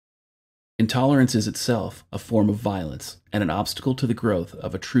Intolerance is itself a form of violence and an obstacle to the growth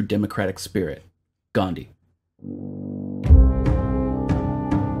of a true democratic spirit. Gandhi.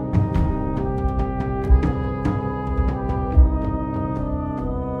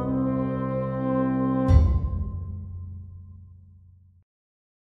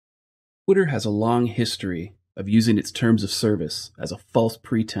 Twitter has a long history of using its terms of service as a false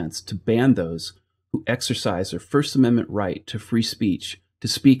pretense to ban those who exercise their First Amendment right to free speech to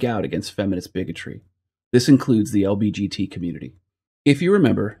speak out against feminist bigotry. This includes the LBGT community. If you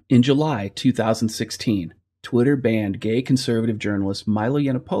remember, in July 2016, Twitter banned gay conservative journalist Milo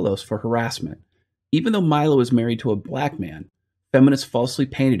Yiannopoulos for harassment. Even though Milo is married to a black man, feminists falsely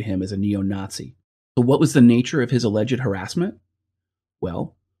painted him as a neo-Nazi. So what was the nature of his alleged harassment?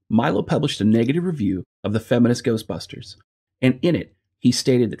 Well, Milo published a negative review of the feminist Ghostbusters, and in it, he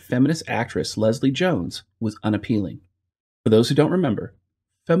stated that feminist actress Leslie Jones was unappealing. For those who don't remember,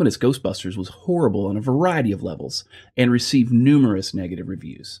 feminist Ghostbusters was horrible on a variety of levels and received numerous negative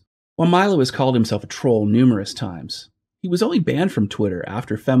reviews. While Milo has called himself a troll numerous times, he was only banned from Twitter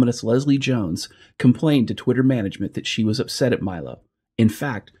after feminist Leslie Jones complained to Twitter management that she was upset at Milo. In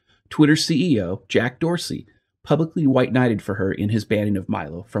fact, Twitter CEO Jack Dorsey publicly white-knighted for her in his banning of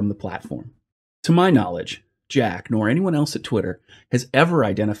Milo from the platform. To my knowledge, Jack, nor anyone else at Twitter, has ever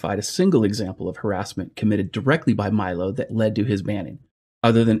identified a single example of harassment committed directly by Milo that led to his banning,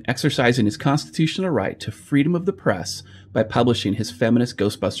 other than exercising his constitutional right to freedom of the press by publishing his feminist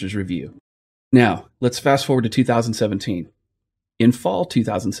Ghostbusters review. Now, let's fast forward to 2017. In fall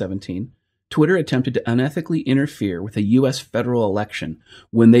 2017, Twitter attempted to unethically interfere with a U.S. federal election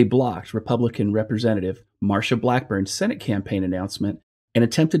when they blocked Republican Representative Marsha Blackburn's Senate campaign announcement and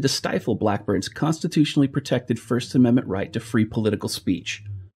attempted to stifle Blackburn's constitutionally protected First Amendment right to free political speech.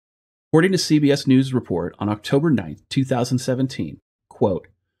 According to CBS News report on October 9, 2017, quote,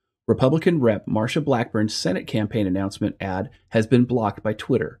 Republican Rep. Marsha Blackburn's Senate campaign announcement ad has been blocked by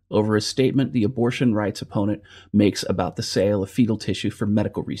Twitter over a statement the abortion rights opponent makes about the sale of fetal tissue for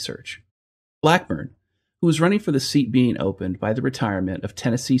medical research. Blackburn, who was running for the seat being opened by the retirement of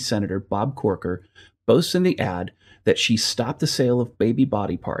Tennessee Senator Bob Corker, boasts in the ad that she stopped the sale of baby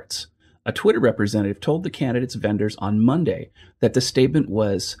body parts. A Twitter representative told the candidate's vendors on Monday that the statement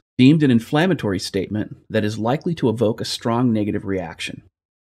was deemed an inflammatory statement that is likely to evoke a strong negative reaction.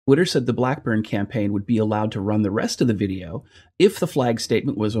 Twitter said the Blackburn campaign would be allowed to run the rest of the video if the flag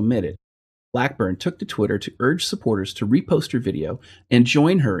statement was omitted. Blackburn took to Twitter to urge supporters to repost her video and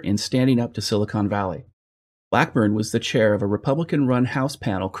join her in standing up to Silicon Valley. Blackburn was the chair of a Republican-run House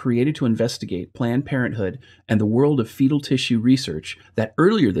panel created to investigate Planned Parenthood and the world of fetal tissue research that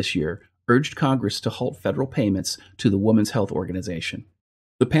earlier this year urged Congress to halt federal payments to the Women's Health Organization.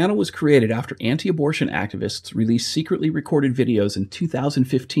 The panel was created after anti-abortion activists released secretly recorded videos in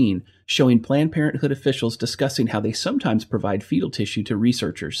 2015 showing Planned Parenthood officials discussing how they sometimes provide fetal tissue to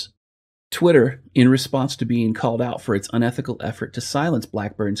researchers. Twitter, in response to being called out for its unethical effort to silence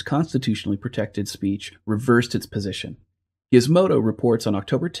Blackburn's constitutionally protected speech, reversed its position. Gizmodo reports on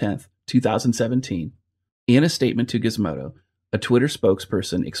October 10, 2017, in a statement to Gizmodo, a Twitter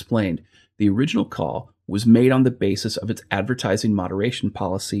spokesperson explained the original call was made on the basis of its advertising moderation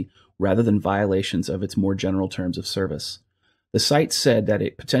policy rather than violations of its more general terms of service. The site said that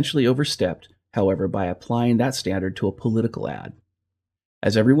it potentially overstepped, however, by applying that standard to a political ad.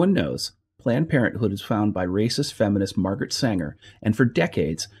 As everyone knows, Planned Parenthood is founded by racist feminist Margaret Sanger and for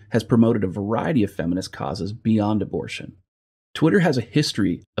decades has promoted a variety of feminist causes beyond abortion. Twitter has a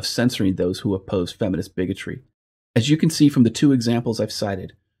history of censoring those who oppose feminist bigotry. As you can see from the two examples I've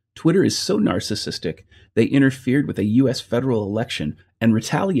cited, Twitter is so narcissistic they interfered with a U.S. federal election and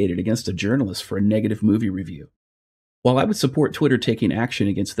retaliated against a journalist for a negative movie review. While I would support Twitter taking action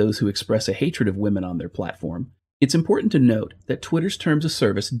against those who express a hatred of women on their platform, it's important to note that Twitter's terms of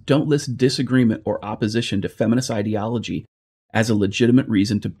service don't list disagreement or opposition to feminist ideology as a legitimate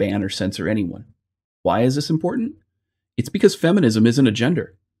reason to ban or censor anyone. Why is this important? It's because feminism isn't a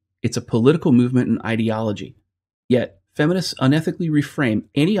gender. It's a political movement and ideology. Yet, feminists unethically reframe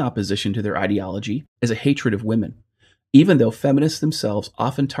any opposition to their ideology as a hatred of women, even though feminists themselves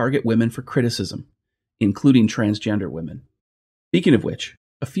often target women for criticism, including transgender women. Speaking of which,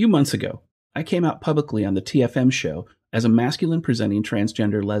 a few months ago, I came out publicly on the TFM show as a masculine-presenting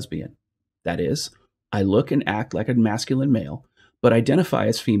transgender lesbian. That is, I look and act like a masculine male, but identify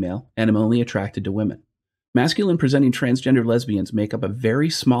as female and am only attracted to women. Masculine-presenting transgender lesbians make up a very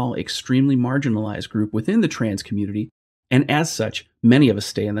small, extremely marginalized group within the trans community, and as such, many of us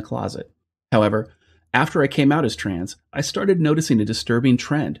stay in the closet. However, after I came out as trans, I started noticing a disturbing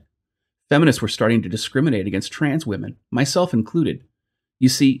trend. Feminists were starting to discriminate against trans women, myself included. You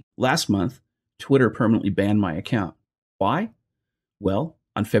see, Last month, Twitter permanently banned my account. Why? Well,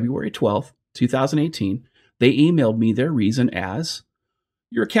 on February 12th, 2018, they emailed me their reason as,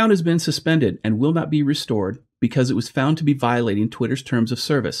 "Your account has been suspended and will not be restored because it was found to be violating Twitter's terms of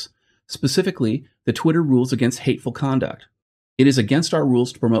service, specifically the Twitter rules against hateful conduct. It is against our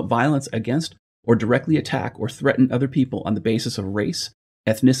rules to promote violence against or directly attack or threaten other people on the basis of race,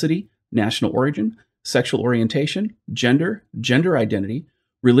 ethnicity, national origin, sexual orientation, gender, gender identity,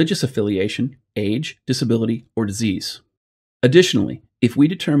 religious affiliation, age, disability, or disease. Additionally, if we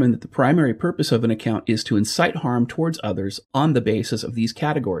determine that the primary purpose of an account is to incite harm towards others on the basis of these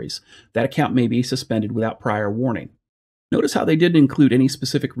categories, that account may be suspended without prior warning." Notice how they didn't include any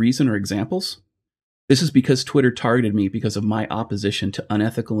specific reason or examples? This is because Twitter targeted me because of my opposition to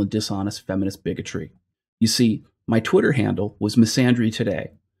unethical and dishonest feminist bigotry. You see, my Twitter handle was Misandry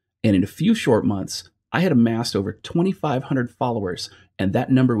Today, and in a few short months, I had amassed over 2,500 followers, and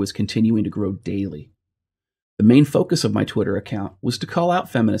that number was continuing to grow daily. The main focus of my Twitter account was to call out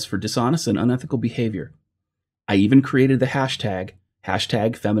feminists for dishonest and unethical behavior. I even created the hashtag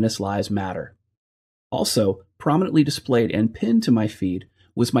 #FeministLiesMatter. Also, prominently displayed and pinned to my feed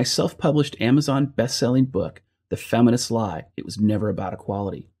was my self-published Amazon best-selling book, The Feminist Lie. It was never about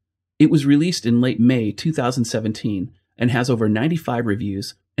equality. It was released in late May 2017 and has over 95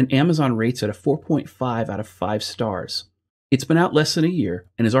 reviews, and Amazon rates it a 4.5 out of 5 stars. It's been out less than a year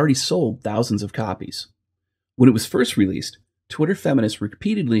and has already sold thousands of copies. When it was first released, Twitter feminists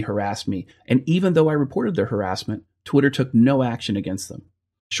repeatedly harassed me, and even though I reported their harassment, Twitter took no action against them.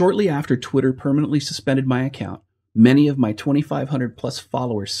 Shortly after Twitter permanently suspended my account, many of my 2,500 plus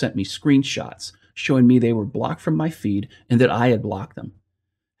followers sent me screenshots showing me they were blocked from my feed and that I had blocked them.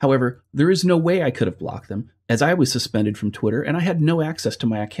 However, there is no way I could have blocked them, as I was suspended from Twitter and I had no access to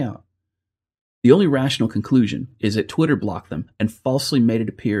my account. The only rational conclusion is that Twitter blocked them and falsely made it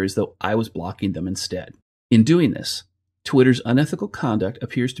appear as though I was blocking them instead. In doing this, Twitter's unethical conduct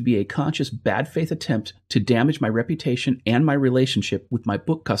appears to be a conscious bad faith attempt to damage my reputation and my relationship with my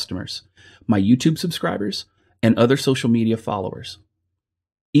book customers, my YouTube subscribers, and other social media followers.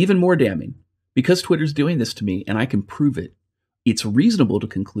 Even more damning, because Twitter's doing this to me and I can prove it, it's reasonable to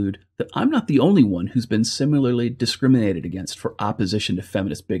conclude that I'm not the only one who's been similarly discriminated against for opposition to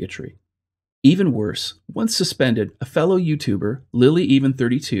feminist bigotry. Even worse, once suspended, a fellow YouTuber,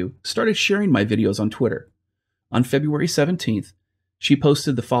 LilyEven32, started sharing my videos on Twitter. On February 17th, she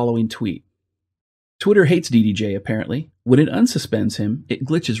posted the following tweet. "Twitter hates DDJ apparently. When it unsuspends him, it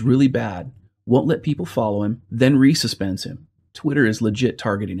glitches really bad, won't let people follow him, then resuspends him. Twitter is legit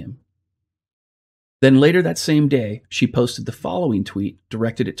targeting him." Then later that same day, she posted the following tweet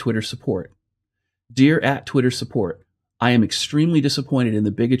directed at Twitter support. "Dear @Twitter support, I am extremely disappointed in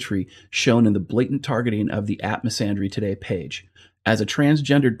the bigotry shown in the blatant targeting of the @Misandry Today page. As a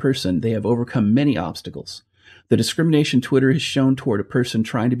transgendered person, they have overcome many obstacles. The discrimination Twitter has shown toward a person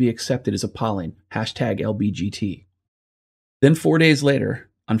trying to be accepted is appalling. #LBGT. Then 4 days later,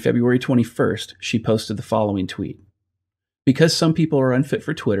 on February 21st, she posted the following tweet. "Because some people are unfit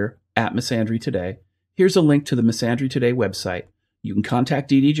for Twitter, @Misandry Today, here's a link to the Misandry Today website. You can contact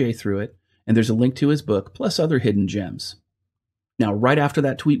DDJ through it, and there's a link to his book, plus other hidden gems." Now, right after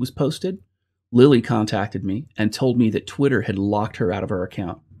that tweet was posted, Lily contacted me and told me that Twitter had locked her out of her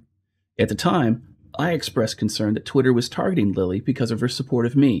account. At the time, I expressed concern that Twitter was targeting Lily because of her support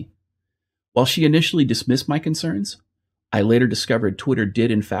of me. While she initially dismissed my concerns, I later discovered Twitter did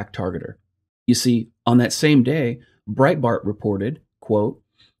in fact target her. You see, on that same day, Breitbart reported, quote,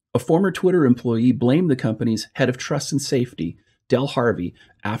 "A former Twitter employee blamed the company's head of trust and safety, Del Harvey,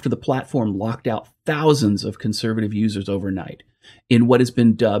 after the platform locked out thousands of conservative users overnight in what has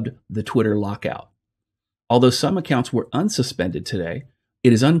been dubbed the Twitter lockout. Although some accounts were unsuspended today,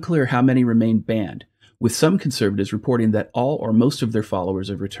 it is unclear how many remain banned, with some conservatives reporting that all or most of their followers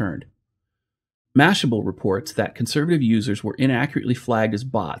have returned. Mashable reports that conservative users were inaccurately flagged as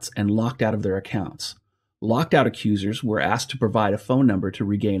bots and locked out of their accounts. Locked out accusers were asked to provide a phone number to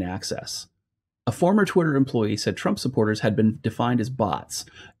regain access. A former Twitter employee said Trump supporters had been defined as bots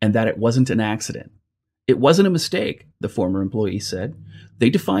and that it wasn't an accident. It wasn't a mistake, the former employee said. They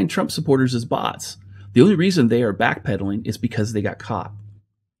defined Trump supporters as bots. The only reason they are backpedaling is because they got caught."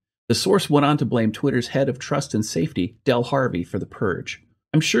 The source went on to blame Twitter's head of trust and safety, Del Harvey, for the purge.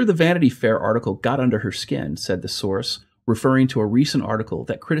 "I'm sure the Vanity Fair article got under her skin," said the source, referring to a recent article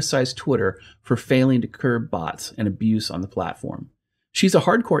that criticized Twitter for failing to curb bots and abuse on the platform. "She's a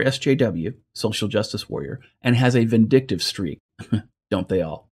hardcore SJW, social justice warrior, and has a vindictive streak." Don't they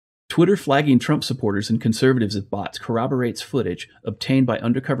all? Twitter flagging Trump supporters and conservatives as bots corroborates footage obtained by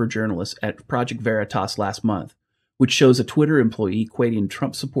undercover journalists at Project Veritas last month, which shows a Twitter employee equating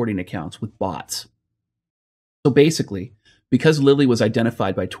Trump supporting accounts with bots. So basically, because Lily was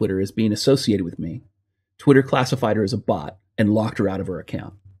identified by Twitter as being associated with me, Twitter classified her as a bot and locked her out of her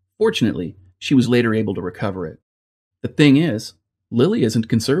account. Fortunately, she was later able to recover it. The thing is, Lily isn't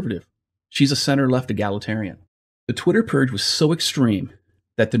conservative. She's a center-left egalitarian. The Twitter purge was so extreme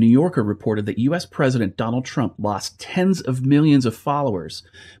that the New Yorker reported that US President Donald Trump lost tens of millions of followers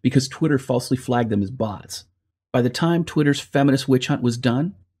because Twitter falsely flagged them as bots. By the time Twitter's feminist witch hunt was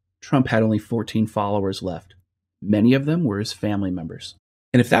done, Trump had only 14 followers left. Many of them were his family members.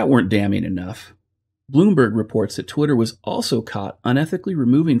 And if that weren't damning enough, Bloomberg reports that Twitter was also caught unethically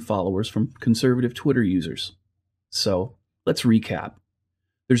removing followers from conservative Twitter users. So, let's recap.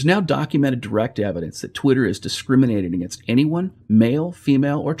 There's now documented direct evidence that Twitter is discriminating against anyone, male,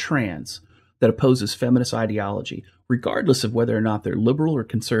 female, or trans, that opposes feminist ideology, regardless of whether or not they're liberal or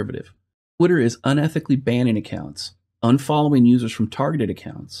conservative. Twitter is unethically banning accounts, unfollowing users from targeted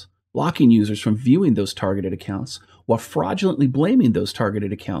accounts, blocking users from viewing those targeted accounts, while fraudulently blaming those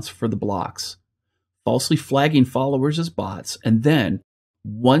targeted accounts for the blocks, falsely flagging followers as bots, and then,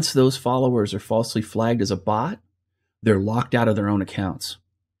 once those followers are falsely flagged as a bot, they're locked out of their own accounts.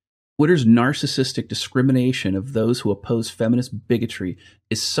 Twitter's narcissistic discrimination of those who oppose feminist bigotry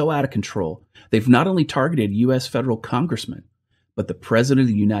is so out of control, they've not only targeted U.S. federal congressmen, but the President of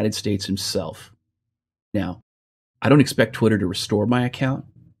the United States himself. Now, I don't expect Twitter to restore my account,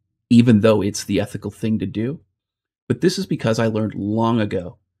 even though it's the ethical thing to do, but this is because I learned long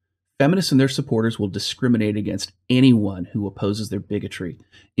ago feminists and their supporters will discriminate against anyone who opposes their bigotry,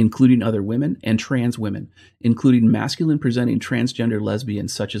 including other women and trans women, including masculine-presenting transgender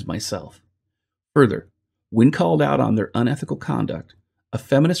lesbians such as myself. Further, when called out on their unethical conduct, a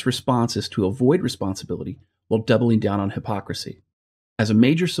feminist response is to avoid responsibility while doubling down on hypocrisy. As a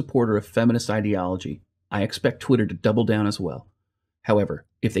major supporter of feminist ideology, I expect Twitter to double down as well. However,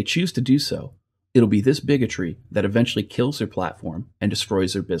 if they choose to do so, it'll be this bigotry that eventually kills their platform and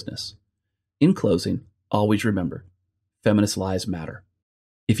destroys their business. In closing, always remember, feminist lives matter.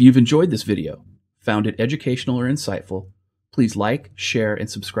 If you've enjoyed this video, found it educational or insightful, please like, share, and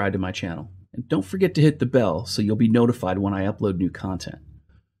subscribe to my channel. And don't forget to hit the bell so you'll be notified when I upload new content.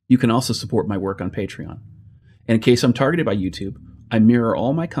 You can also support my work on Patreon. And in case I'm targeted by YouTube, I mirror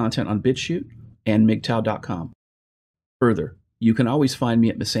all my content on Bitchute and MGTOW.com. Further, you can always find me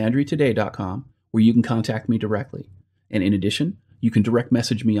at misandrytoday.com, where you can contact me directly. And in addition, you can direct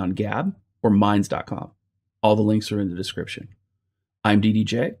message me on Gab or Minds.com. All the links are in the description. I'm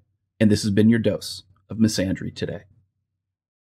DDJ, and this has been your dose of Misandry Today.